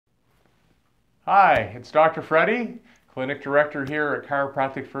Hi, it's Dr. Freddie, Clinic Director here at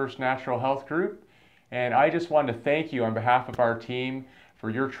Chiropractic First Natural Health Group, and I just wanted to thank you on behalf of our team for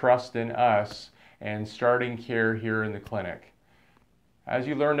your trust in us and starting care here in the clinic. As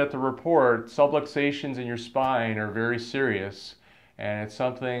you learned at the report, subluxations in your spine are very serious, and it's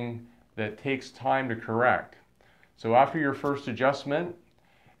something that takes time to correct. So after your first adjustment,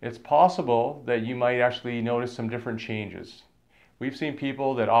 it's possible that you might actually notice some different changes. We've seen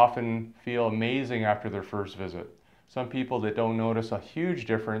people that often feel amazing after their first visit. Some people that don't notice a huge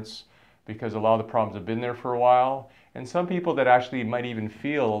difference because a lot of the problems have been there for a while. And some people that actually might even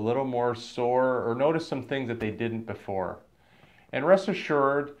feel a little more sore or notice some things that they didn't before. And rest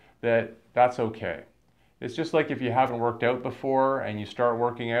assured that that's okay. It's just like if you haven't worked out before and you start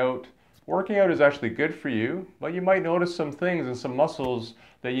working out is actually good for you, but you might notice some things and some muscles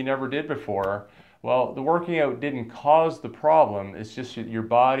that you never did before. Well, the working out didn't cause the problem, it's just that your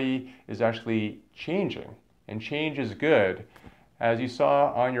body is actually changing, and change is good. As you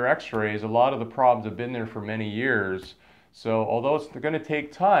saw on your x-rays, a lot of the problems have been there for many years. So although it's going to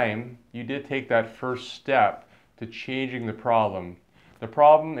take time, you did take that first step to changing the problem. The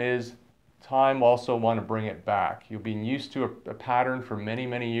problem is time also want to bring it back. You've been used to a pattern for many,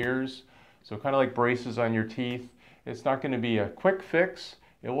 many years. So kind of like braces on your teeth, it's not going to be a quick fix.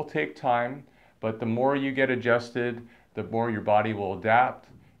 It will take time, but the more you get adjusted, the more your body will adapt.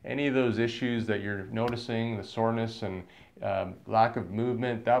 Any of those issues that you're noticing, the soreness and lack of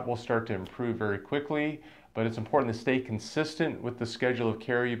movement, that will start to improve very quickly. But it's important to stay consistent with the schedule of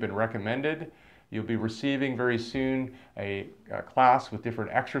care you've been recommended. You'll be receiving very soon a class with different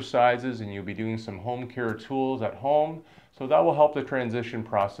exercises, and you'll be doing some home care tools at home. So that will help the transition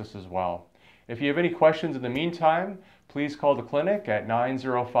process as well. If you have any questions in the meantime, please call the clinic at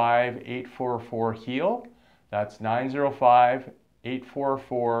 905-844-HEAL. That's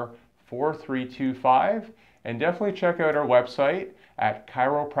 905-844-4325. And definitely check out our website at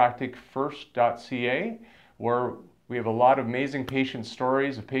chiropracticfirst.ca, where we have a lot of amazing patient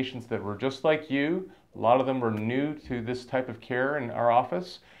stories of patients that were just like you. A lot of them were new to this type of care in our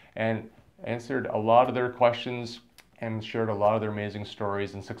office and answered a lot of their questions and shared a lot of their amazing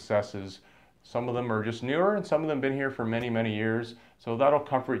stories and successes. Some of them are just newer and some of them have been here for many, many years. So that'll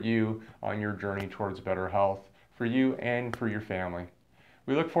comfort you on your journey towards better health for you and for your family.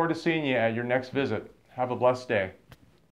 We look forward to seeing you at your next visit. Have a blessed day.